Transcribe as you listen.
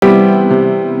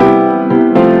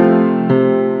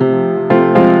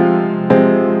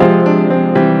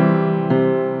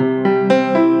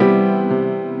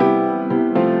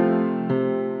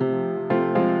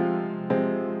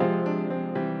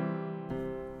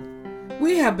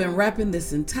We have been wrapping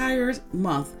this entire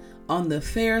month on the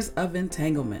affairs of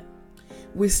entanglement.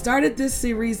 We started this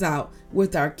series out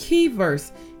with our key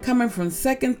verse coming from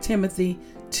 2 Timothy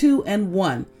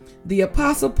 2:1, the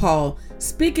Apostle Paul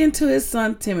speaking to his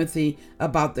son Timothy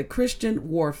about the Christian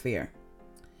warfare.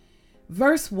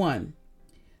 Verse 1,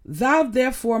 Thou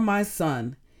therefore, my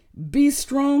son, be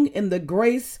strong in the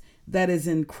grace that is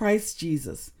in Christ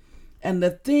Jesus, and the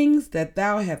things that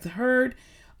thou hast heard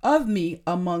of me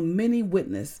among many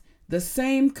witnesses, the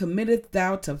same committeth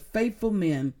thou to faithful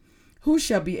men, who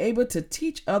shall be able to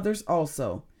teach others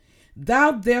also.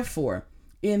 Thou therefore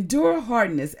endure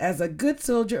hardness as a good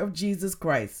soldier of Jesus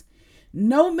Christ.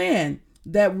 No man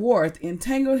that warreth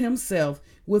entangle himself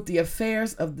with the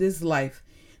affairs of this life,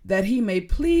 that he may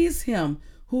please him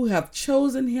who hath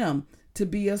chosen him to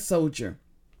be a soldier.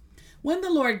 When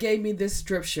the Lord gave me this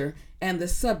scripture and the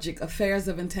subject affairs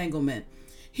of entanglement,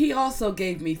 he also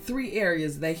gave me 3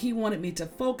 areas that he wanted me to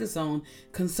focus on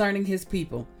concerning his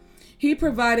people. He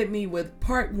provided me with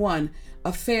part 1,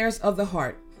 affairs of the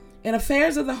heart. In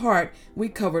affairs of the heart, we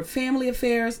covered family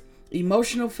affairs,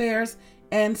 emotional affairs,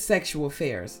 and sexual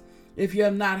affairs. If you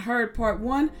have not heard part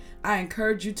 1, I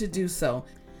encourage you to do so.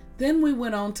 Then we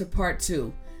went on to part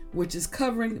 2, which is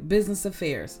covering business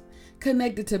affairs.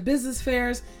 Connected to business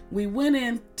affairs, we went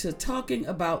into talking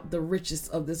about the riches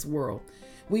of this world.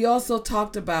 We also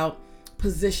talked about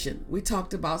position. We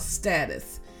talked about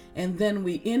status. And then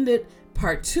we ended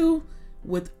part 2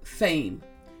 with fame.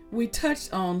 We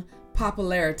touched on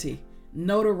popularity,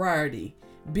 notoriety,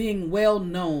 being well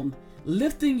known,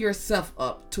 lifting yourself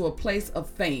up to a place of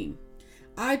fame.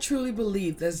 I truly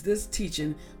believe that this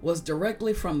teaching was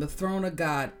directly from the throne of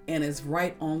God and is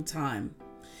right on time.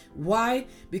 Why?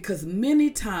 Because many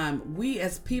times we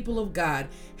as people of God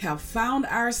have found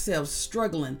ourselves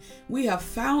struggling. We have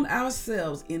found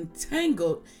ourselves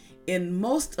entangled in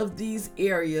most of these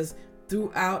areas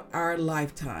throughout our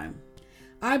lifetime.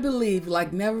 I believe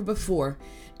like never before,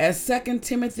 as 2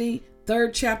 Timothy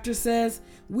 3rd chapter says,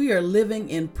 we are living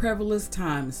in perilous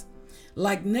times.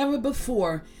 Like never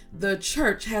before, the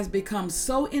church has become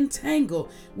so entangled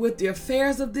with the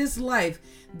affairs of this life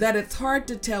that it's hard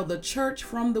to tell the church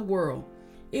from the world.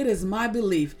 It is my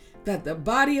belief that the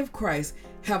body of Christ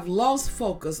have lost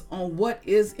focus on what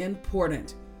is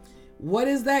important. What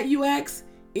is that, you ask?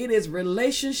 It is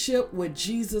relationship with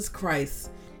Jesus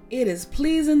Christ. It is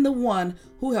pleasing the one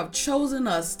who have chosen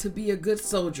us to be a good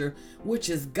soldier, which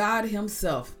is God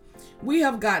himself. We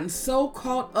have gotten so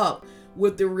caught up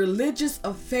with the religious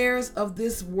affairs of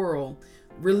this world,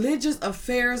 religious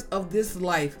affairs of this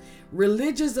life,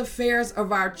 religious affairs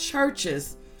of our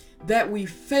churches, that we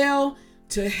fail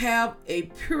to have a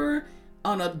pure,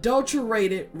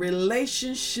 unadulterated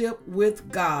relationship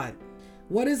with God.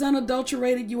 What is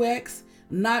unadulterated, you ask?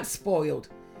 Not spoiled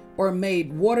or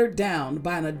made watered down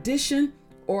by an addition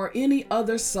or any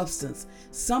other substance,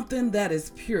 something that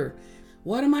is pure.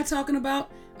 What am I talking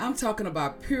about? I'm talking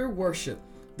about pure worship.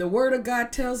 The word of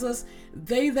God tells us,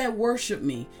 they that worship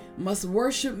me must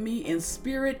worship me in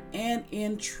spirit and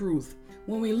in truth.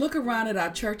 When we look around at our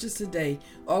churches today,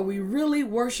 are we really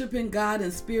worshiping God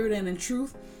in spirit and in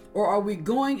truth? Or are we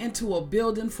going into a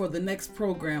building for the next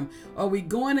program? Are we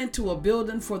going into a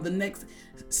building for the next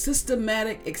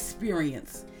systematic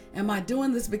experience? Am I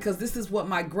doing this because this is what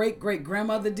my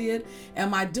great-great-grandmother did?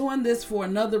 Am I doing this for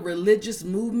another religious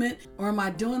movement? Or am I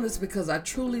doing this because I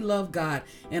truly love God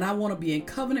and I want to be in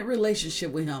covenant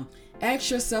relationship with him?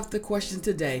 Ask yourself the question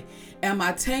today. Am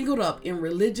I tangled up in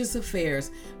religious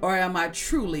affairs, or am I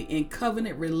truly in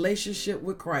covenant relationship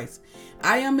with Christ?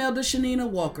 I am Elder Shanina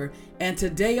Walker, and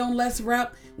today on Let's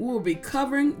Wrap, we will be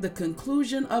covering the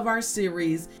conclusion of our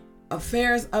series,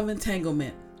 Affairs of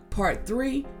Entanglement, Part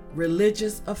 3,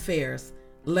 Religious Affairs.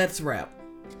 Let's wrap.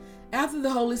 After the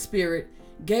Holy Spirit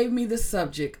gave me the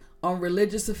subject on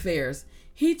religious affairs,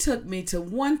 he took me to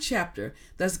one chapter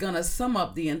that's going to sum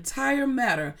up the entire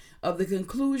matter of the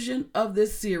conclusion of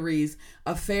this series,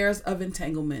 Affairs of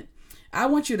Entanglement. I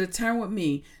want you to turn with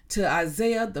me to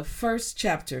Isaiah, the 1st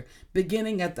chapter,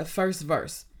 beginning at the 1st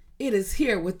verse. It is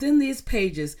here within these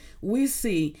pages we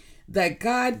see that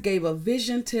God gave a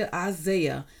vision to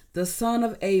Isaiah, the son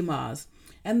of Amoz.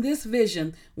 And this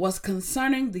vision was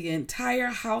concerning the entire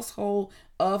household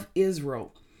of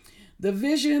Israel. The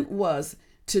vision was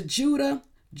to Judah,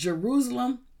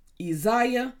 Jerusalem,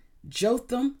 Uzziah,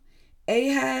 Jotham,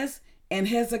 Ahaz, and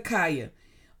Hezekiah,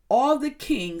 all the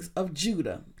kings of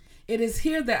Judah. It is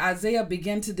here that Isaiah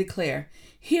began to declare,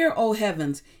 Hear, O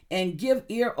heavens, and give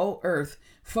ear, O earth,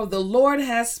 for the Lord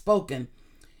has spoken.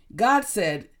 God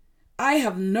said, I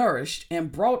have nourished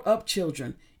and brought up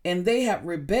children, and they have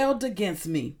rebelled against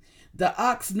me. The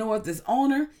ox knoweth its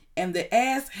owner, and the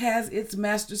ass has its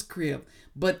master's crib.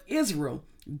 But Israel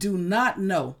do not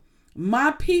know.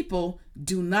 My people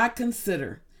do not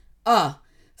consider. A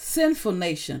sinful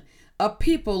nation, a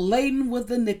people laden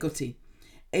with iniquity,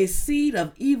 a seed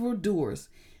of evildoers,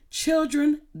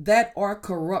 children that are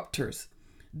corrupters.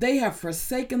 They have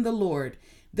forsaken the Lord.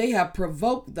 They have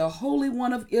provoked the Holy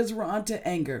One of Israel unto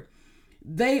anger.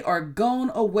 They are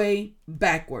gone away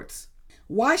backwards.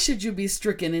 Why should you be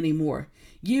stricken any more?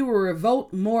 Ye will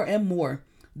revolt more and more.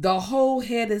 The whole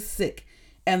head is sick,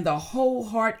 and the whole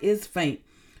heart is faint.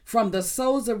 From the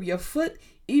soles of your foot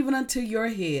even unto your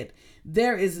head,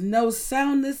 there is no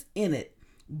soundness in it,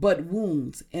 but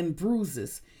wounds and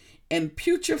bruises and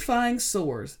putrefying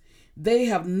sores. They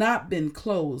have not been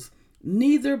closed,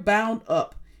 neither bound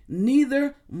up,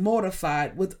 neither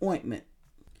mortified with ointment.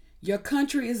 Your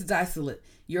country is desolate.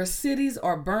 Your cities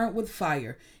are burnt with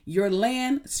fire. Your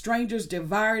land strangers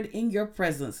devoured in your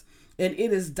presence, and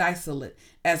it is desolate,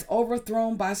 as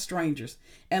overthrown by strangers.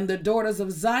 And the daughters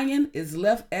of Zion is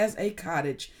left as a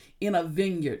cottage in a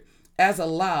vineyard, as a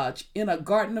lodge in a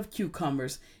garden of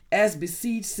cucumbers, as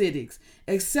besieged cities.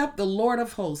 Except the Lord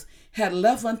of hosts had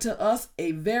left unto us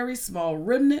a very small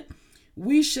remnant,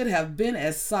 we should have been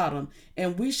as Sodom,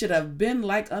 and we should have been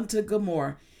like unto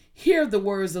Gomorrah. Hear the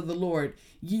words of the Lord,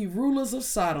 ye rulers of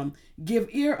Sodom. Give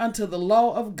ear unto the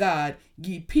law of God,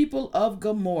 ye people of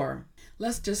Gomorrah.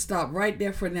 Let's just stop right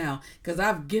there for now, because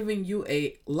I've given you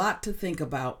a lot to think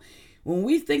about. When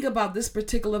we think about this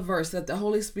particular verse that the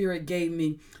Holy Spirit gave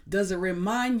me, does it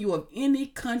remind you of any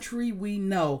country we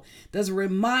know? Does it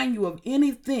remind you of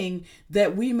anything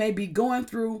that we may be going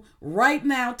through right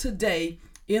now today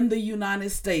in the United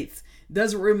States?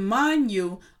 Does it remind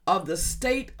you of the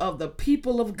state of the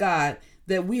people of God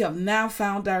that we have now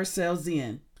found ourselves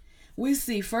in? We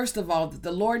see, first of all, that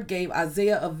the Lord gave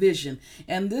Isaiah a vision,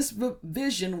 and this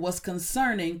vision was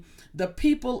concerning the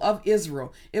people of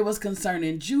Israel. It was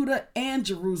concerning Judah and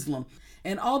Jerusalem.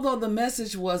 And although the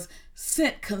message was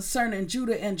sent concerning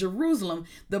Judah and Jerusalem,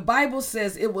 the Bible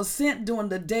says it was sent during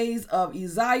the days of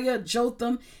Uzziah,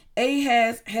 Jotham,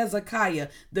 Ahaz, Hezekiah,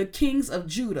 the kings of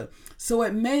Judah. So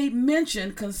it made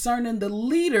mention concerning the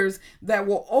leaders that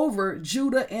were over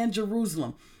Judah and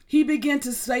Jerusalem. He began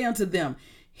to say unto them,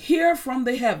 hear from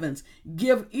the heavens,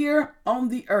 give ear on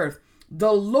the earth.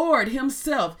 The Lord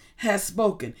himself has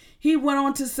spoken. He went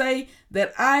on to say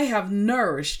that I have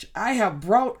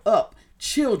brought up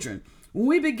children. When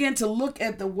we begin to look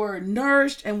at the word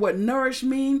nourished and what nourish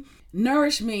mean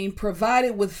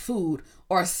provided with food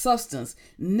or substance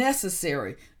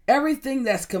necessary. Everything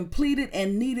that's completed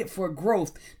and needed for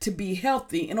growth, to be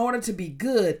healthy, in order to be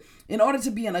good, in order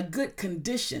to be in a good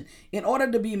condition, in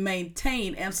order to be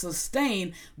maintained and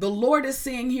sustained. The Lord is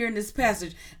saying here in this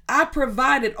passage, I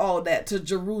provided all that to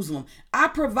Jerusalem. I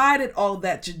provided all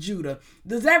that to Judah.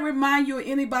 Does that remind you of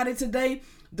anybody today?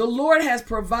 The Lord has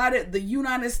provided the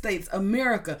United States,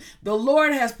 America. The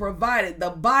Lord has provided the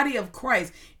body of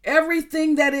Christ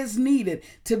everything that is needed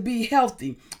to be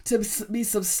healthy, to be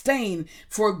sustained,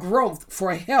 for growth,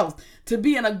 for health, to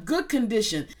be in a good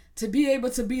condition, to be able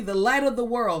to be the light of the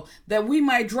world, that we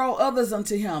might draw others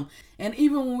unto him. And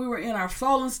even when we were in our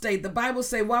fallen state, the Bible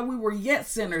says, while we were yet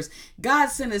sinners, God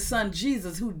sent his son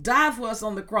Jesus, who died for us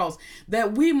on the cross,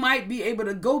 that we might be able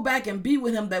to go back and be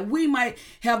with him, that we might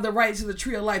have the right to the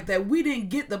tree of life, that we didn't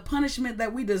get the punishment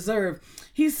that we deserve.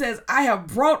 He says, I have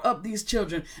brought up these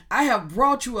children. I have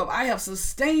brought you up. I have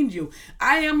sustained you.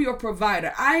 I am your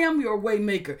provider. I am your way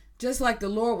maker. Just like the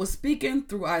Lord was speaking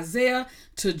through Isaiah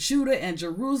to Judah and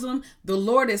Jerusalem, the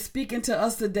Lord is speaking to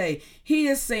us today. He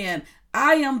is saying,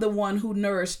 I am the one who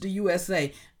nourished the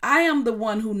USA. I am the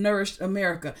one who nourished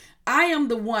America. I am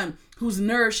the one who's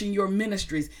nourishing your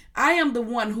ministries. I am the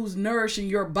one who's nourishing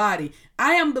your body.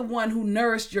 I am the one who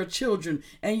nourished your children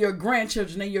and your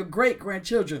grandchildren and your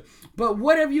great-grandchildren. But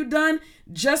what have you done?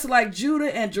 Just like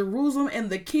Judah and Jerusalem and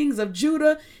the kings of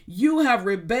Judah, you have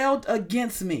rebelled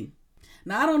against me.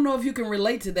 Now, I don't know if you can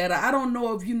relate to that. I don't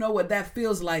know if you know what that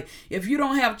feels like. If you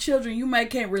don't have children, you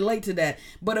might can't relate to that.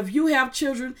 But if you have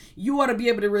children, you ought to be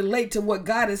able to relate to what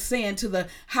God is saying to the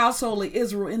household of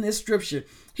Israel in this scripture.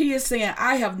 He is saying,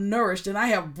 I have nourished and I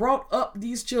have brought up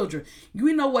these children.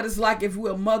 We know what it's like if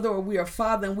we're a mother or we're a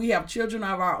father and we have children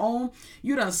of our own.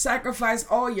 You done sacrificed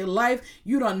all your life.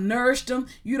 You done nourished them.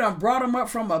 You done brought them up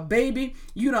from a baby.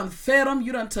 You done fed them.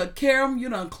 You done took care of them. You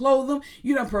done clothed them.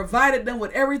 You done provided them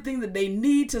with everything that they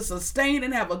need to sustain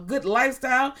and have a good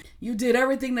lifestyle. You did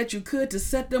everything that you could to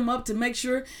set them up to make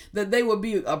sure that they would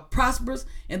be prosperous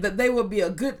and that they would be a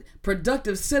good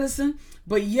productive citizen.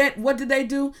 But yet, what did they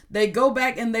do? They go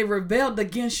back and they rebelled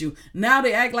against you. Now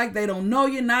they act like they don't know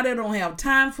you. Now they don't have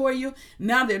time for you.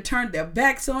 Now they're turned their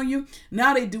backs on you.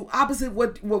 Now they do opposite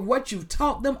what you've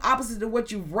taught them, opposite of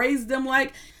what you've raised them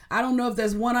like. I don't know if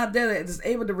there's one out there that is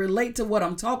able to relate to what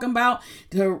I'm talking about.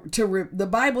 The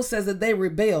Bible says that they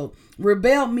rebelled.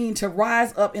 Rebel means to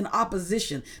rise up in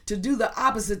opposition, to do the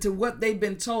opposite to what they've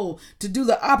been told, to do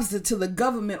the opposite to the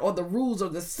government or the rules or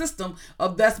the system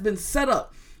that's been set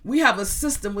up. We have a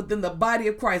system within the body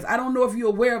of Christ. I don't know if you're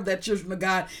aware of that, children of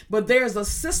God, but there's a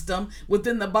system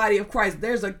within the body of Christ.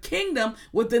 There's a kingdom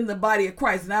within the body of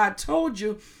Christ. Now, I told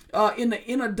you in the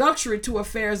introductory to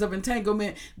Affairs of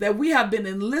Entanglement that we have been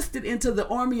enlisted into the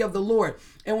army of the Lord.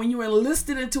 And when you're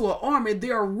enlisted into an army,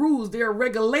 there are rules, there are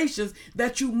regulations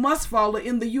that you must follow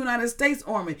in the United States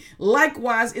Army.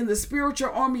 Likewise, in the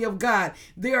spiritual army of God,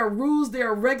 there are rules, there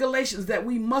are regulations that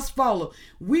we must follow.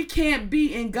 We can't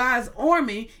be in God's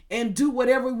army and do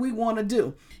whatever we want to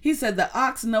do. He said the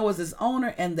ox knows his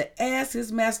owner and the ass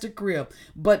his master crib,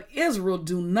 but Israel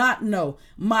do not know.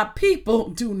 My people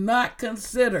do not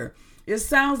consider. It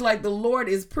sounds like the Lord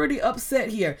is pretty upset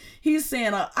here. He's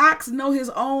saying an ox know his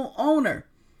own owner.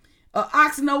 An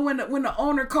ox know when the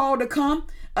owner called to come.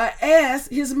 An ass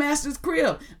his master's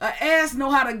crib. An ass know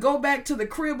how to go back to the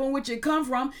crib in which it come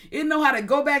from. It know how to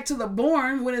go back to the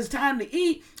barn when it's time to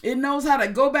eat. It knows how to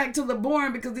go back to the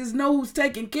barn because it knows who's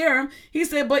taking care of him. He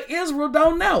said, but Israel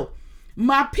don't know.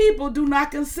 My people do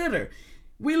not consider.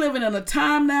 We living in a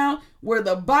time now where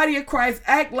the body of Christ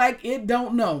act like it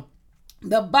don't know.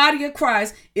 The body of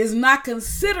Christ is not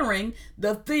considering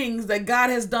the things that God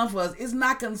has done for us. It's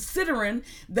not considering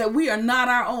that we are not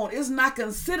our own. It's not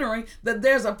considering that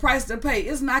there's a price to pay.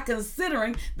 It's not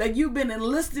considering that you've been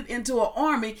enlisted into an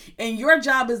army and your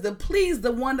job is to please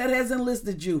the one that has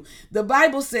enlisted you. The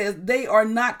Bible says they are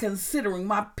not considering.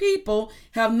 My people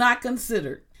have not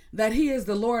considered that he is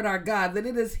the Lord our God, that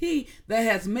it is he that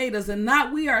has made us and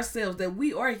not we ourselves, that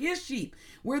we are his sheep.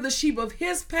 We're the sheep of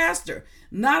his pasture,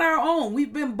 not our own.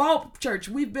 We've been bought, church.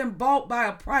 We've been bought by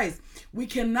a price. We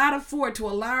cannot afford to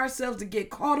allow ourselves to get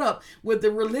caught up with the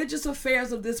religious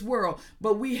affairs of this world,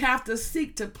 but we have to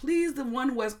seek to please the one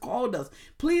who has called us,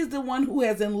 please the one who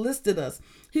has enlisted us.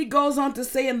 He goes on to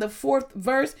say in the 4th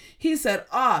verse, he said,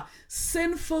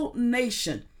 sinful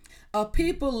nation, a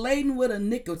people laden with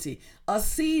iniquity, a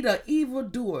seed of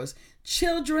evildoers,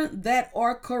 children that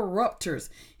are corrupters.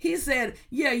 He said,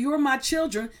 yeah, you're my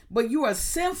children, but you're a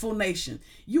sinful nation.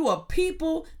 You are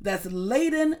people that's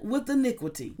laden with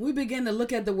iniquity. We begin to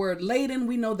look at the word laden.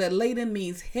 We know that laden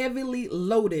means heavily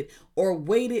loaded or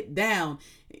weighted down,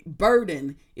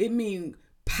 burden. It means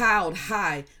piled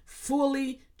high,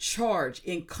 fully charged,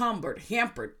 encumbered,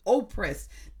 hampered, oppressed,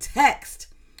 taxed.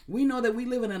 We know that we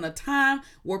live in a time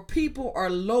where people are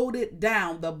loaded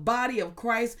down. The body of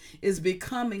Christ is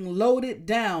becoming loaded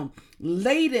down.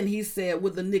 Laden, he said,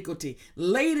 with iniquity.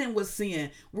 Laden with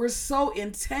sin. We're so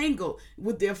entangled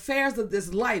with the affairs of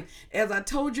this life. As I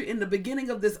told you in the beginning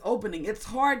of this opening, it's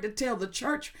hard to tell the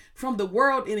church from the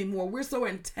world anymore. We're so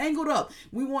entangled up.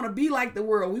 We want to be like the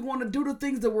world. We want to do the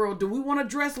things the world do. We want to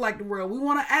dress like the world. We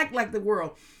want to act like the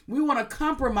world. We want to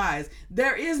compromise.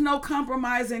 There is no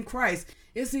compromise in Christ.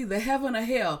 It's either heaven or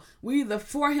hell. We're either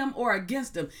for him or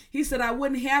against him. He said, I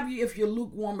wouldn't have you if you're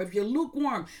lukewarm. If you're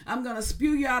lukewarm, I'm going to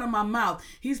spew you out of my mouth.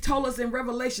 He's told us in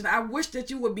Revelation, I wish that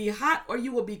you would be hot or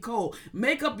you would be cold.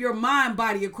 Make up your mind,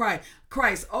 body of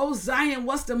Christ. Oh, Zion,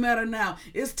 what's the matter now?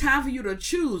 It's time for you to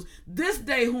choose this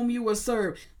day whom you will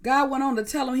serve. God went on to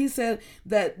tell him, he said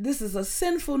that this is a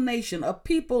sinful nation, a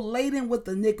people laden with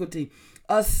iniquity,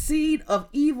 a seed of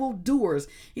evildoers.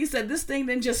 He said this thing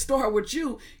didn't just start with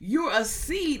you. You're a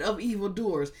seed of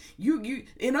evildoers. You,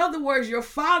 in other words, your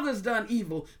father's done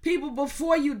evil. People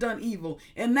before you done evil.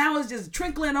 And now it's just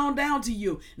trickling on down to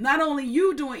you. Not only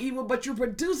you doing evil, but you're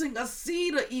producing a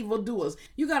seed of evildoers.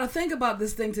 You got to think about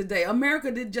this thing today.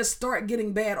 America didn't just start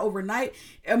getting bad overnight.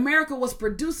 America was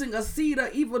producing a seed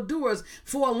of evildoers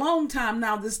for a long time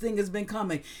now. This thing has been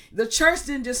coming. The church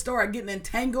didn't just start getting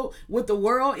entangled with the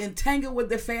world, entangled with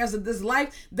the affairs of this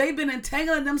life. They've been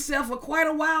entangling themselves for quite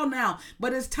a while now,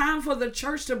 but it's time for the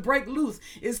church to break loose.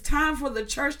 It's time for the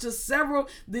church to sever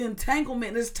the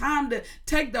entanglement. It's time to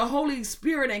take the Holy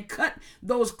Spirit and cut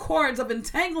those cords of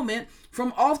entanglement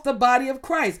from off the body of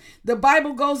Christ. The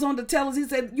Bible goes on to tell us, he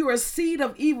said, you're a seed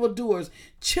of evildoers,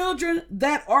 children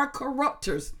that are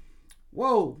corrupters.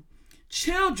 Whoa.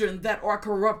 Children that are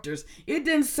corrupters. It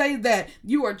didn't say that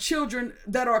you are children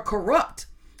that are corrupt.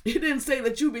 It didn't say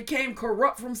that you became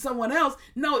corrupt from someone else.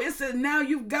 No, it said now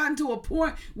you've gotten to a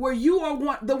point where you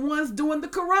are the ones doing the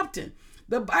corrupting.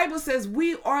 The Bible says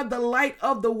we are the light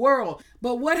of the world.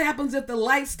 But what happens if the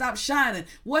light stops shining?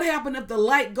 What happens if the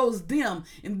light goes dim?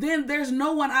 And then there's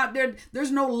no one out there.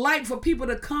 There's no light for people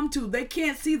to come to. They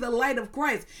can't see the light of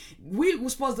Christ. We were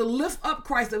supposed to lift up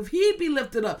Christ. If he be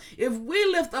lifted up, if we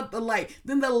lift up the light,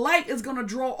 then the light is going to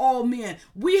draw all men.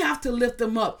 We have to lift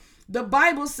them up. The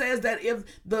Bible says that if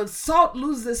the salt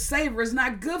loses its savor, it's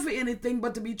not good for anything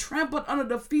but to be trampled under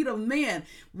the feet of men.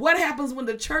 What happens when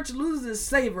the church loses its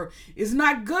savor? It's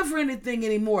not good for anything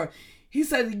anymore. He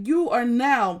said, you are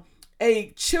now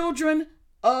a children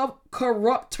of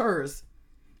corrupters.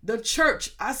 The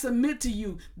church, I submit to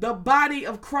you, the body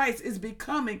of Christ is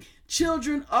becoming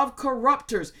children of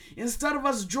corrupters. Instead of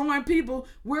us drawing people,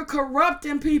 we're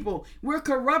corrupting people. We're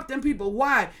corrupting people.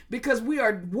 Why? Because we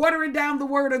are watering down the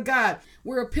word of God.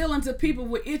 We're appealing to people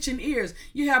with itching ears.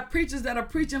 You have preachers that are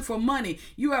preaching for money.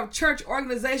 You have church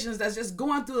organizations that's just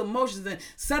going through the motions and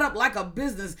set up like a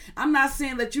business. I'm not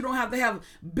saying that you don't have to have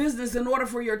business in order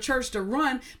for your church to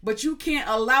run, but you can't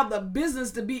allow the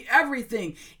business to be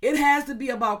everything. It has to be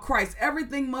about Christ.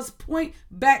 Everything must point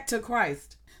back to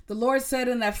Christ. The Lord said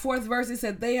in that 4th verse, he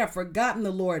said, they have forgotten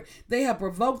the Lord. They have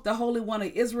provoked the Holy One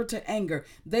of Israel to anger.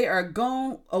 They are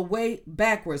gone away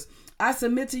backwards. I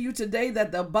submit to you today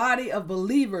that the body of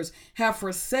believers have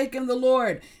forsaken the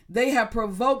Lord. They have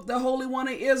provoked the Holy One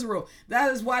of Israel.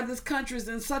 That is why this country is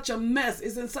in such a mess.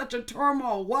 It's in such a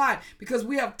turmoil. Why? Because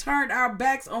we have turned our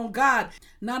backs on God.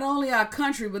 Not only our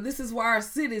country, but this is why our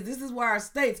cities, this is why our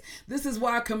states, this is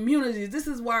why our communities, this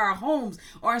is why our homes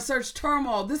are in such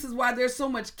turmoil. This is why there's so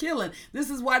much killing.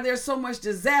 This is why there's so much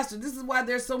disaster. This is why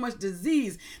there's so much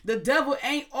disease. The devil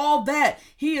ain't all that.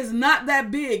 He is not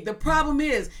that big. The problem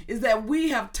is that we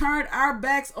have turned our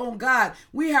backs on God.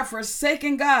 We have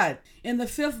forsaken God. In the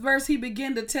 5th verse, he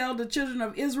began to tell the children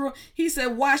of Israel, he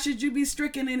said, why should you be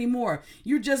stricken anymore?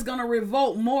 You're just going to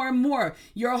revolt more and more.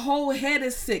 Your whole head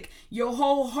is sick. Your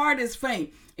whole heart is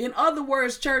faint. In other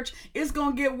words, church, it's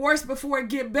going to get worse before it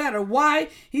get better. Why?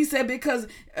 He said, because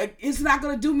it's not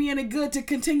going to do me any good to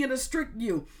continue to strike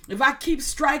you. If I keep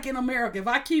striking America, if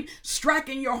I keep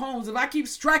striking your homes, if I keep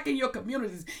striking your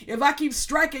communities, if I keep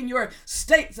striking your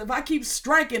states, if I keep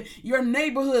striking your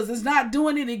neighborhoods, it's not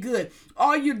doing any good.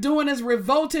 All you're doing is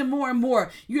revolting more and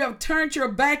more. You have turned your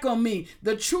back on me,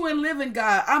 the true and living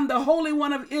God. I'm the Holy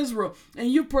One of Israel,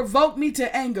 and you provoke me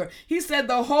to anger. He said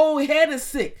the whole head is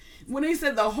sick. When he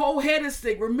said the whole head is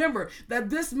sick, remember that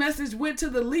this message went to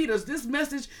the leaders. This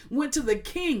message went to the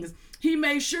kings. He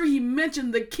made sure he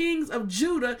mentioned the kings of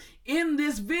Judah in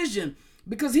this vision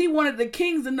because he wanted the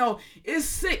kings to know it's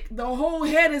sick. The whole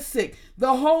head is sick.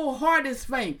 The whole heart is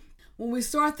faint. When we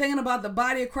start thinking about the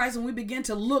body of Christ and we begin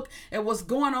to look at what's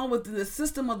going on within the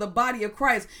system of the body of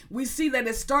Christ, we see that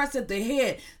it starts at the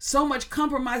head. So much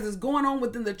compromise is going on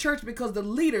within the church because the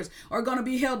leaders are going to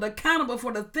be held accountable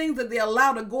for the things that they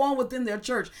allow to go on within their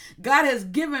church. God has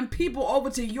given people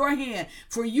over to your hand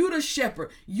for you to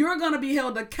shepherd. You're going to be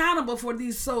held accountable for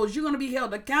these souls. You're going to be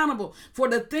held accountable for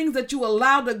the things that you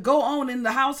allow to go on in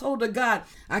the household of God.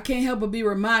 I can't help but be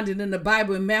reminded in the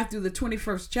Bible in Matthew, the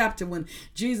 21st chapter, when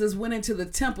Jesus went into the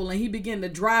temple and he began to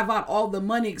drive out all the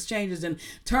money exchanges and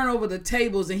turn over the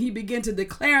tables, and he began to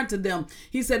declare unto them,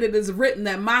 he said, it is written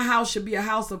that my house should be a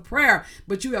house of prayer,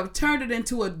 but you have turned it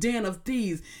into a den of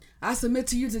thieves. I submit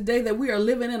to you today that we are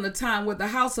living in a time where the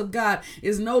house of God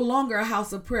is no longer a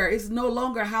house of prayer. It's no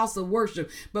longer a house of worship,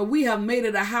 but we have made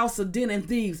it a house of den and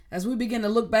thieves. As we begin to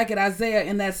look back at Isaiah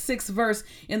in that 6th verse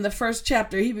in the 1st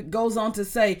chapter, he goes on to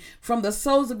say, from the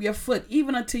soles of your foot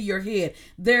even unto your head,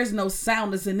 there's no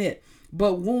soundness in it,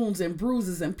 but wounds and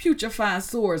bruises and putrefying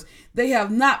sores. They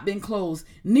have not been closed,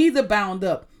 neither bound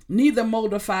up, neither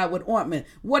moldified with ointment.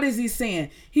 What is he saying?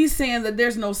 He's saying that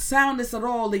there's no soundness at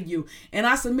all in you. And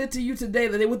I submit to you today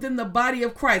that within the body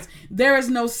of Christ, there is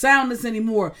no soundness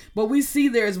anymore. But we see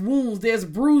there's wounds, there's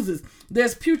bruises,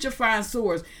 there's putrefying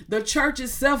sores. The church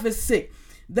itself is sick.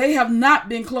 They have not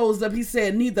been closed up, he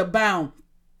said, neither bound,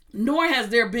 nor has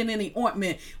there been any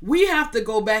ointment. We have to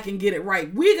go back and get it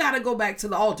right. We got to go back to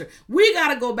the altar. We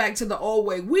got to go back to the old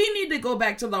way. We need to go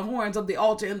back to the horns of the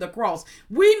altar and the cross.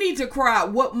 We need to cry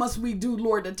out, what must we do,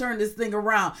 Lord, to turn this thing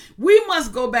around? We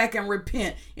must go back and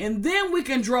repent, and then we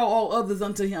can draw all others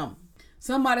unto him.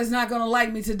 Somebody's not going to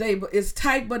like me today, but it's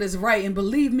tight, but it's right. And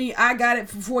believe me, I got it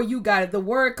before you got it. The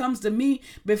word comes to me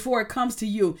before it comes to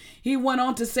you. He went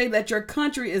on to say that your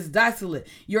country is desolate.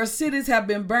 Your cities have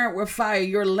been burnt with fire.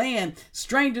 Your land,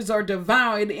 strangers are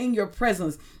devoured in your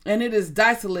presence. And it is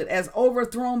desolate as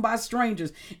overthrown by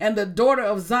strangers. And the daughter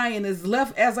of Zion is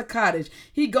left as a cottage.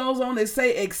 He goes on to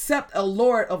say, except a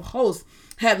Lord of hosts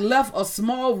had left a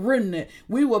small remnant,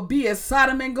 we will be as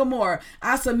Sodom and Gomorrah.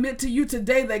 I submit to you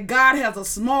today that God has a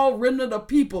small remnant of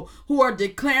people who are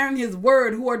declaring his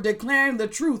word, who are declaring the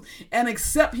truth, and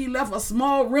except he left a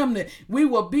small remnant, we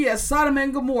will be as Sodom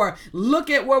and Gomorrah. Look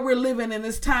at where we're living in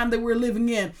this time that we're living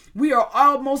in. We are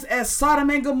almost as Sodom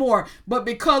and Gomorrah, but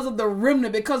because of the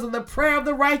remnant, because of the prayer of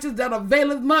the righteous that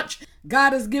availeth much,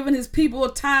 God has given his people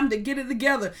a time to get it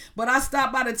together. But I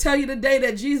stopped by to tell you today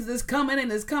that Jesus is coming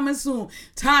and is coming soon.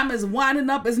 Time is winding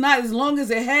up. It's not as long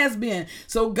as it has been.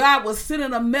 So God was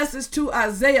sending a message to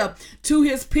Isaiah, to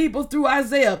his people through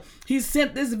Isaiah. He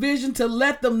sent this vision to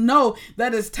let them know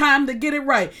that it's time to get it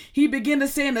right. He began to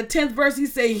say in the 10th verse, he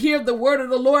said, hear the word of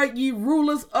the Lord, ye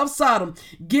rulers of Sodom.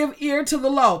 Give ear to the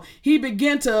law. He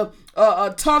began to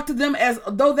talk to them as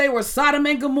though they were Sodom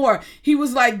and Gomorrah. He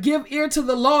was like, give ear to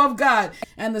the law of God.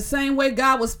 And the same way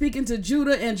God was speaking to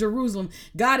Judah and Jerusalem,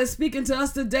 God is speaking to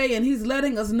us today, and he's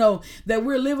letting us know that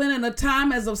we're living in a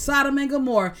time as of Sodom and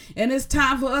Gomorrah, and it's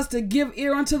time for us to give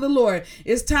ear unto the Lord.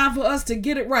 It's time for us to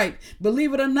get it right.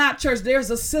 Believe it or not, church, there's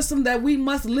a system that we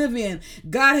must live in.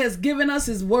 God has given us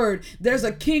his word. There's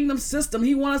a kingdom system.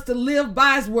 He wants us to live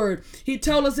by his word. He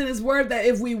told us in his word that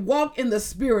if we walk in the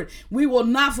spirit, we will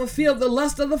not fulfill the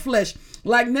lust of the flesh.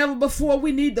 Like never before,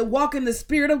 we need to walk in the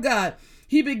spirit of God.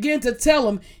 He began to tell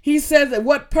him, he says that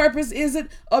what purpose is it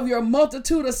of your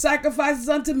multitude of sacrifices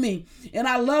unto me? And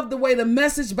I love the way the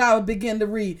Message Bible began to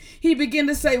read. He began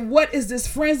to say, what is this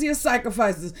frenzy of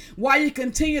sacrifices? Why you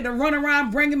continue to run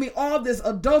around bringing me all this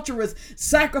adulterous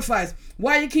sacrifice?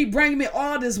 Why you keep bringing me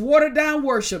all this watered down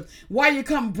worship? Why you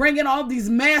come bringing all these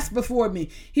masks before me?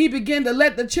 He began to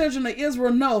let the children of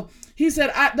Israel know. He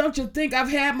said, don't you think I've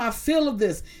had my fill of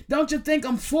this? Don't you think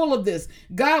I'm full of this?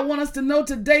 God wants us to know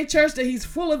today, church, that he's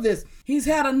full of this. He's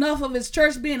had enough of his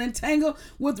church being entangled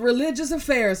with religious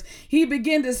affairs. He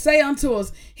began to say unto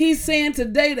us, he's saying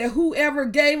today that whoever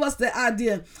gave us the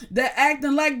idea that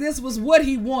acting like this was what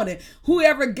he wanted,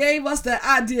 whoever gave us the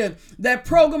idea that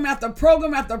program after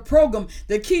program after program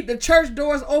to keep the church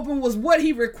doors open was what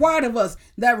he required of us,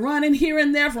 that running here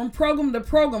and there from program to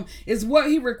program is what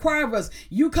he required of us.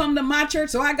 You come to my church,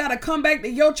 so I got to come back to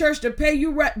your church to pay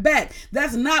you right back.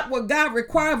 That's not what God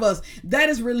requires of us. That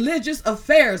is religious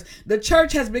affairs. The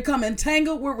church has become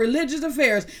entangled with religious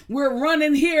affairs. We're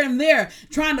running here and there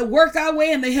trying to work our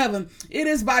way into heaven. It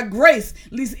is by grace,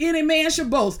 lest any man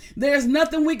should boast. There's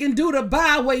nothing we can do to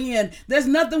buy our way in. There's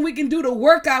nothing we can do to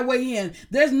work our way in.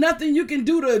 There's nothing you can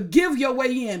do to give your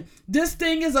way in. This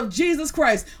thing is of Jesus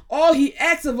Christ. All he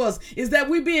asks of us is that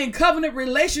we be in covenant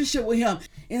relationship with him.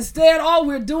 Instead, all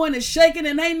we're doing is shaking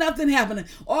and ain't nothing happening.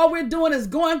 All we're doing is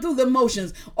going through the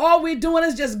motions. All we're doing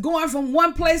is just going from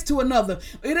one place to another.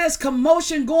 It is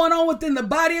commotion going on within the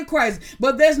body of Christ,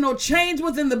 but there's no change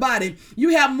within the body. You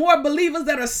have more believers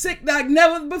that are sick like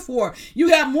never before. You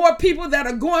have more people that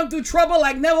are going through trouble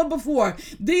like never before.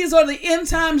 These are the end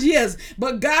times, yes,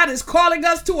 but God is calling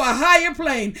us to a higher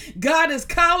plane. God is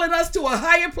calling us to a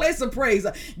higher place of praise.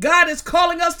 God is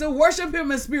calling us to worship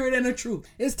him in spirit and in truth.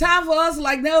 It's time for us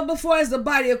like never before as the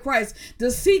body of Christ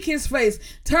to seek his face,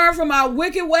 turn from our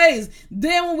wicked ways.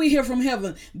 Then when we hear from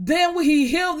heaven, then when he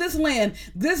heal this land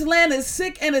is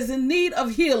sick and is in need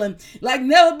of healing. Like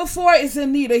never before it's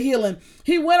in need of healing.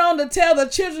 He went on to tell the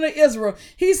children of Israel,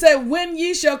 he said, when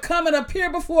ye shall come and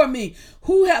appear before me,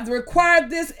 who hath required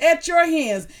this at your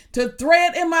hands to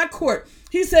thread in my court?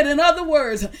 He said, in other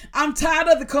words, I'm tired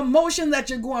of the commotion that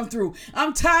you're going through.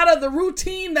 I'm tired of the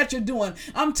routine that you're doing.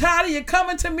 I'm tired of you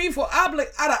coming to me for out of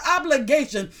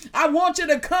obligation. I want you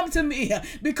to come to me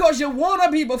because you want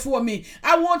to be before me.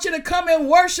 I want you to come and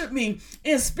worship me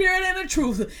in spirit and in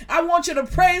truth. I want you to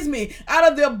praise me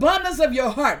out of the abundance of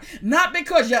your heart, not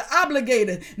because you're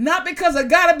obligated, not because I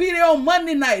got to be there on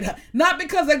Monday night, not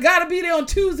because I got to be there on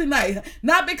Tuesday night,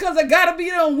 not because I got to be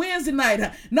there on Wednesday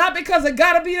night, not because I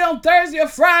got to be there on Thursday or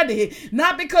Friday,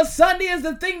 not because Sunday is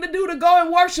the thing to do to go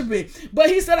and worship me, but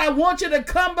he said, I want you to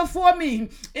come before me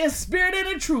in spirit and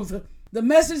in truth. The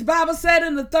Message Bible said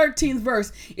in the 13th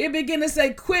verse, it began to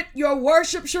say, quit your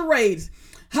worship charades.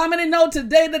 How many know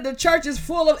today that the church is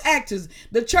full of actors?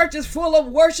 The church is full of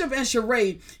worship and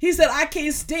charade. He said, I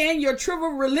can't stand your trivial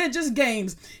religious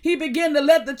games. He began to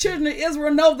let the children of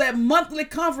Israel know that monthly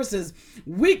conferences,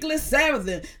 weekly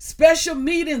Sabbathing, special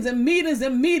meetings and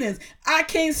meetings, I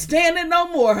can't stand it no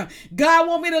more. God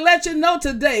want me to let you know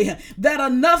today that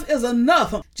enough is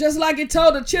enough. Just like he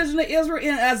told the children of Israel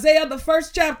in Isaiah, the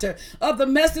 1st chapter of the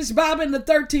Message Bible in the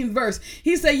 13th verse.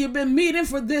 He said, you've been meeting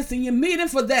for this and you're meeting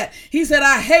for that. He said,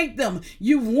 I hate them.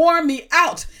 You've worn me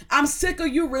out. I'm sick of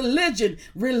you religion.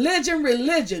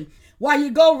 while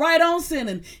you go right on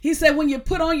sinning. He said, when you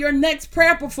put on your next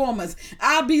prayer performance,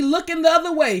 I'll be looking the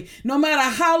other way. No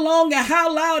matter how long and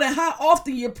how loud and how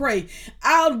often you pray,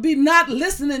 I'll be not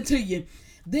listening to you.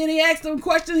 Then he asked him a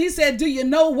question. He said, do you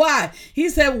know why? He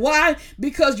said, why?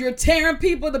 Because you're tearing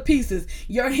people to pieces.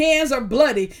 Your hands are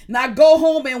bloody. Now go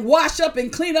home and wash up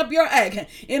and clean up your act.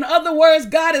 In other words,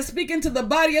 God is speaking to the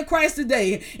body of Christ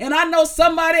today. And I know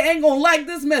somebody ain't going to like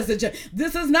this message.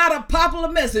 This is not a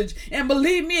popular message. And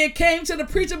believe me, it came to the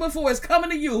preacher before it's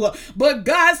coming to you. But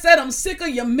God said, I'm sick of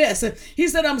your mess. He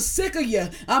said, I'm sick of you.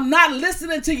 I'm not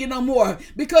listening to you no more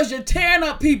because you're tearing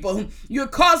up people. You're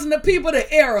causing the people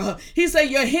to err. He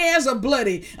said, your hands are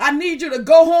bloody. I need you to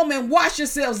go home and wash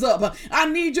yourselves up.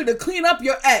 I need you to clean up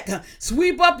your act,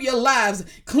 sweep up your lives,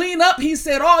 clean up, he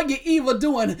said, all your evil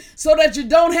doing, so that you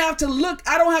don't have to look,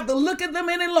 I don't have to look at them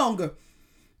any longer.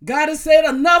 God has said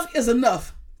enough is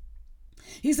enough.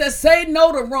 He says, say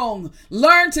no to wrong.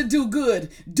 Learn to do good.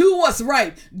 Do what's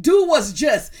right. Do what's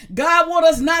just. God wants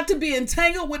us not to be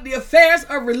entangled with the affairs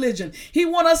of religion. He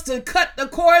wants us to cut the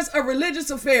cords of religious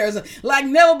affairs. Like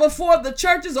never before, the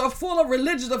churches are full of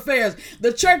religious affairs.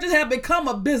 The churches have become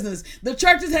a business. The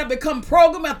churches have become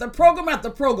program after program after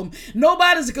program.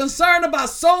 Nobody's concerned about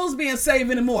souls being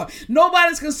saved anymore.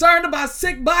 Nobody's concerned about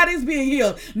sick bodies being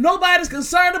healed. Nobody's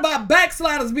concerned about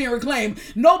backsliders being reclaimed.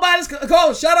 Nobody's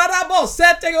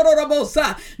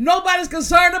Nobody's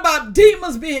concerned about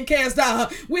demons being cast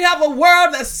out. We have a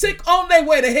world that's sick on their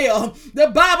way to hell. The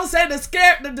Bible said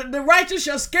the righteous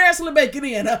shall scarcely make it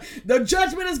in. The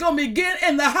judgment is going to begin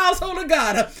in the household of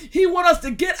God. He wants us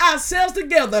to get ourselves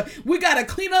together. We got to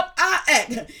clean up our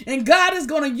act. And God is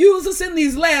going to use us in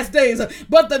these last days.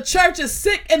 But the church is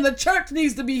sick and the church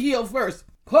needs to be healed first.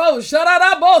 He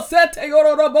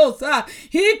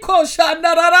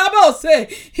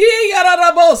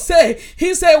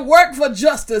said, work for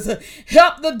justice,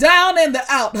 help the down and the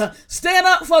out, stand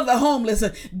up for the homeless,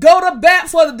 go to bat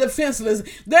for the defenseless.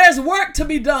 There's work to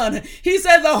be done. He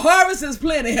said the harvest is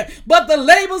plenty, but the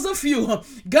labors are few.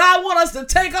 God wants us to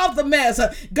take off the mask.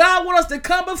 God wants us to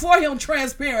come before him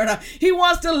transparent. He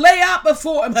wants to lay out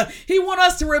before him. He wants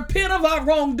us to repent of our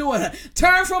wrongdoing,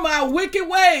 turn from our wicked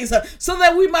ways, so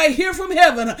that we might hear from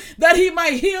heaven, that he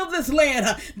might heal this land,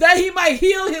 that he might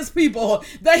heal his people,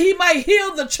 that he might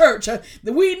heal the church.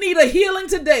 We need a healing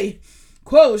today.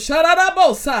 Quote,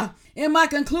 Shararabosa. In my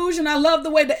conclusion, I love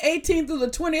the way the 18th through the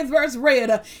 20th verse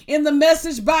read in the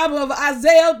Message Bible of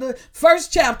Isaiah, the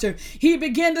first chapter. He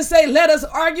began to say, let us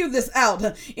argue this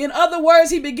out. In other words,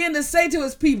 he began to say to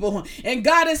his people, and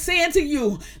God is saying to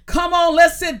you, come on,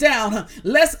 let's sit down.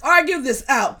 Let's argue this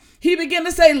out. He began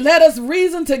to say, let us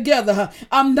reason together.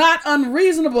 I'm not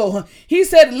unreasonable. He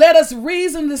said, let us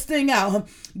reason this thing out.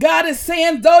 God is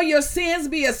saying, though your sins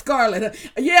be as scarlet,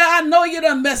 yeah, I know you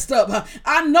done messed up.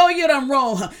 I know you done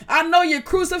wrong. I know you're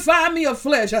crucifying me of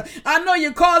flesh. I know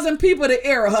you're causing people to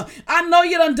err. I know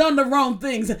you done the wrong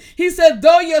things. He said,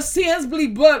 though your sins be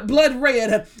blood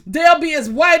red, they'll be as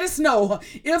white as snow.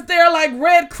 If they're like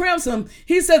red crimson,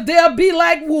 he said, they'll be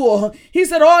like wool. He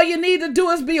said, all you need to do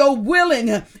is be willing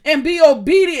and be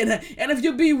obedient. And if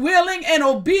you be willing and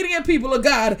obedient, people of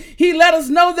God, he let us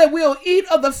know that we'll eat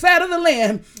of the fat of the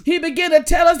land. He began to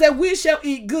tell us that we shall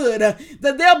eat good,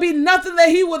 that there'll be nothing that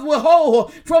he would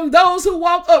withhold from those who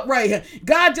walk upright.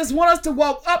 God just wants us to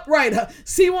walk upright.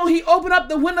 See, won't he open up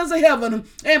the windows of heaven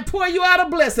and pour you out a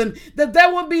blessing that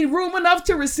there won't be room enough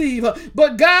to receive.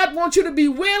 But God wants you to be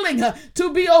willing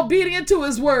to be obedient to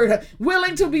his word,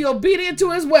 willing to be obedient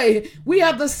to his way. We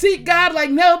have to seek God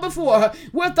like never before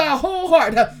with our whole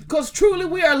heart, because truly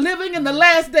we are living in the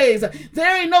last days.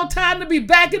 There ain't no time to be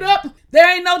backing up. There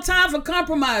ain't no time for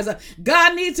compromise.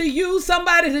 God needs to use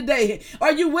somebody today.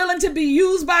 Are you willing to be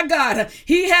used by God?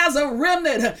 He has a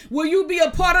remnant. Will you be a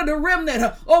part of the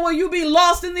remnant, or will you be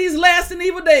lost in these last and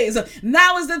evil days?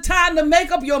 Now is the time to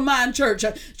make up your mind, church.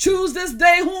 Choose this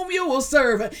day whom you will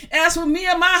serve. As for me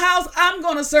and my house, I'm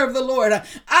going to serve the Lord.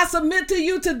 I submit to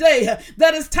you today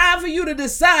that it's time for you to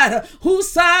decide whose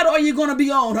side are you going to be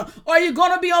on. Are you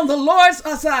going to be on the Lord's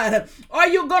side? Are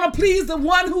you going to please the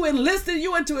one who enlisted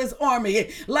you into his army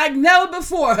like never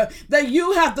before? That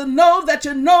you have to know that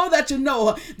you know that you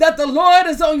know that the Lord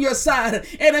is on your side.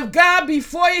 And if God be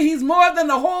for you, he's more than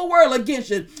the whole world against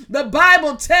you. The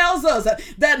Bible tells us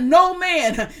that no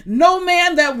man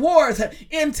that wars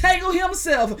entangle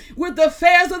himself with the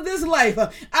affairs of this life.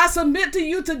 I submit to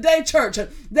you today, church,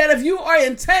 that if you are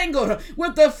entangled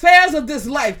with the affairs of this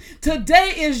life,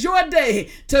 today is your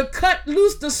day to cut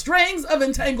loose the strings of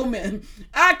entanglement.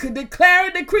 I could declare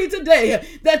and decree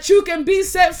today that you can be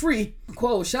set free.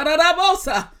 Quote,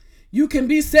 Shararabosa. You can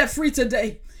be set free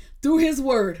today through his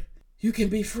word. You can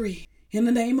be free. in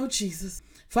the name of Jesus.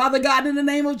 Father God, in the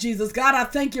name of Jesus, God, I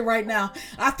thank you right now.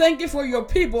 I thank you for your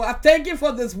people. I thank you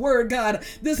for this word, God,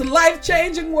 this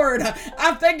life-changing word.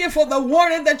 I thank you for the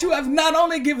warning that you have not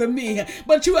only given me,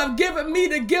 but you have given me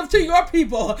to give to your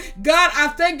people. God, I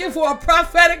thank you for a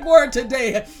prophetic word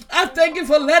today. I thank you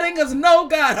for letting us know,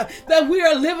 God, that we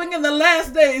are living in the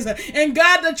last days. And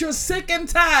God, that you're sick and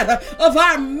tired of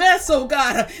our mess, oh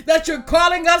God, that you're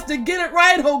calling us to get it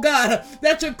right, oh God,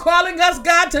 that you're calling us,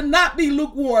 God, to not be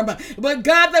lukewarm, but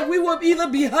God, that we will either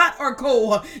be hot or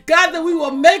cold. God, that we will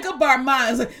make up our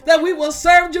minds, that we will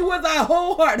serve you with our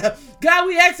whole heart. God,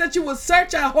 we ask that you will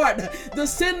search our heart. The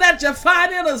sin that you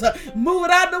find in us, move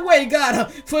it out of the way,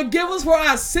 God. Forgive us for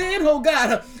our sin, oh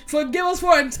God. Forgive us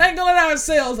for entangling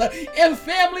ourselves in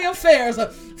family affairs.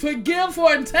 Forgive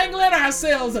for entangling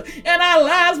ourselves in our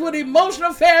lives with emotional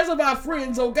affairs of our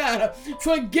friends, oh God.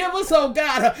 Forgive us, oh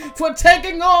God, for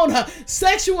taking on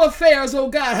sexual affairs, oh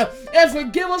God. And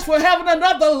forgive us for having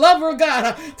another lover,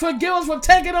 God. Forgive us for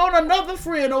taking on another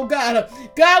friend, oh God.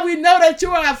 God, we know that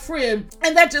you're our friend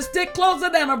and that you stick closer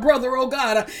than a brother, oh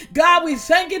God. God, we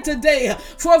thank you today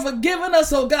for forgiving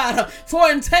us, oh God, for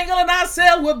entangling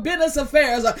ourselves with business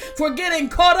affairs, for getting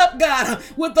caught up, God,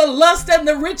 with the lust and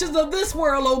the riches of this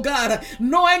world, oh God,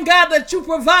 knowing, God, that you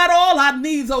provide all our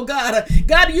needs, oh God.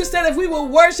 God, you said if we will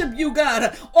worship you,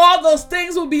 God, all those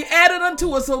things will be added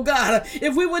unto us, oh God.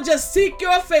 If we would just seek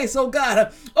your face, oh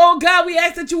God. Oh God, we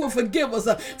ask that you will forgive us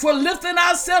for lifting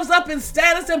ourselves up in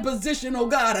status and position, oh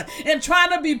God, and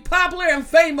trying to be popular and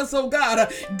famous, oh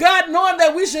God. God, knowing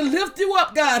that we should lift you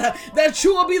up, God, that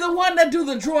you will be the one that do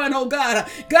the drawing, oh God.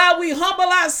 God, we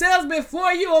humble ourselves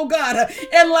before you, oh God,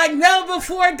 and like never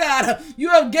before, God, you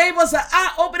have gave us an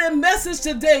eye-opening message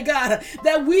today, God,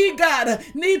 that we, God,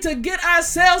 need to get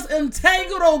ourselves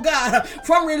entangled, oh God,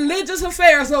 from religious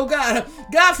affairs, oh God.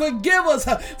 God, forgive us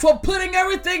for putting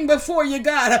everything before you,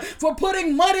 God, for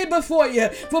putting money before you,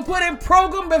 for putting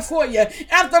program before you,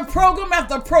 after program,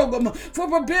 for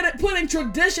putting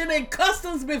tradition and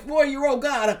customs before you, oh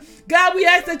God. God, we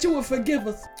ask that you will forgive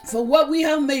us for what we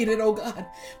have made it, oh God.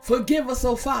 Forgive us,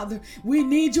 oh Father. We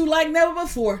need you like never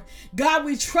before. God,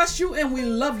 we trust you and we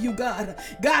love you, God.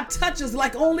 God, touch us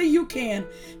like only you can.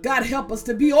 God, help us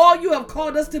to be all you have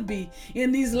called us to be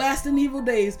in these last and evil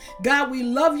days. God, we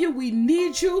love you. We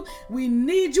need you. We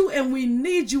need you and we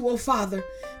need you, oh Father.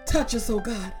 Touch us, oh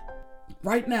God,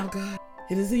 right now, God.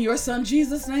 It is in your Son,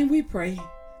 Jesus' name we pray.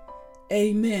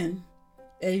 Amen.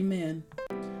 Amen.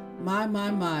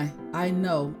 My, I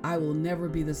know I will never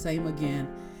be the same again.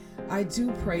 I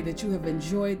do pray that you have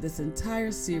enjoyed this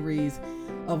entire series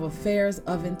of Affairs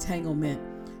of Entanglement.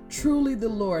 Truly, the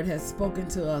Lord has spoken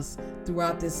to us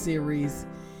throughout this series.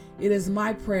 It is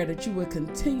my prayer that you will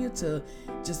continue to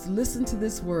just listen to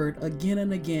this word again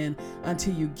and again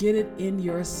until you get it in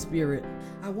your spirit.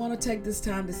 I want to take this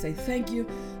time to say thank you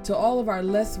to all of our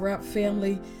Let's Rap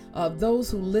family, those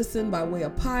who listen by way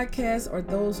of podcast, or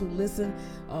those who listen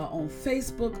on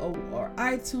Facebook or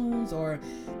iTunes or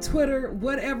Twitter,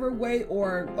 whatever way,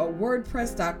 or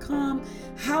WordPress.com.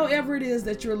 However it is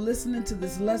that you're listening to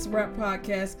this Let's Rap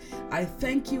podcast, I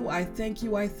thank you, I thank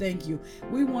you, I thank you.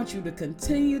 We want you to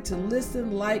continue to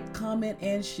listen, like, comment,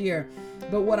 and share.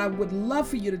 But what I would love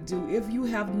for you to do, if you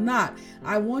have not,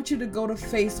 I want you to go to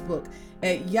Facebook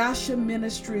at Yasha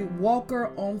Ministry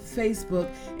Walker on Facebook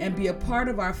and be a part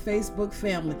of our Facebook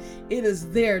family. It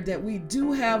is there that we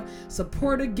do have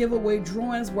supported giveaway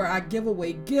drawings where I give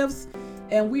away gifts,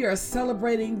 and we are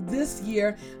celebrating this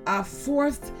year our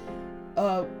 4th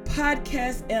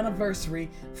podcast anniversary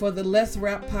for the Let's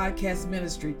Rap podcast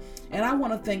ministry. And I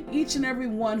want to thank each and every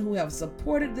one who have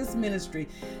supported this ministry,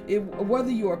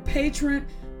 whether you're a patron,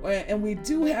 and we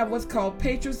do have what's called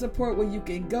patron support, where you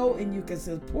can go and you can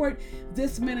support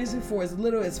this ministry for as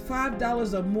little as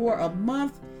 $5 or more a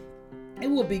month. It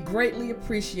will be greatly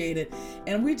appreciated.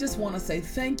 And we just want to say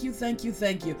thank you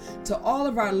to all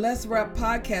of our Let's Rap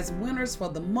podcast winners for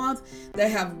the month that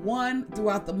have won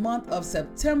throughout the month of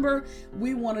September.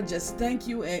 We want to just thank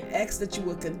you and ask that you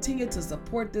will continue to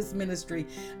support this ministry.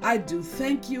 I do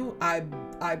thank you. I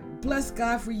bless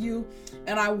God for you.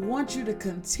 And I want you to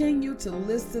continue to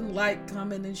listen, like,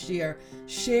 comment, and share.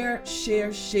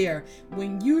 Share.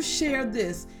 When you share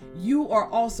this, you are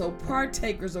also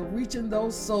partakers of reaching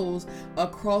those souls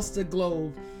across the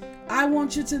globe. I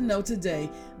want you to know today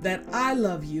that I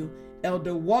love you,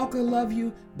 Elder Walker love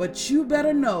you, but you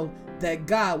better know that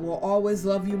God will always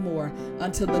love you more.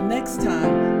 Until the next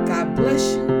time, God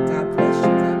bless you, God bless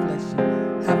you, God bless you.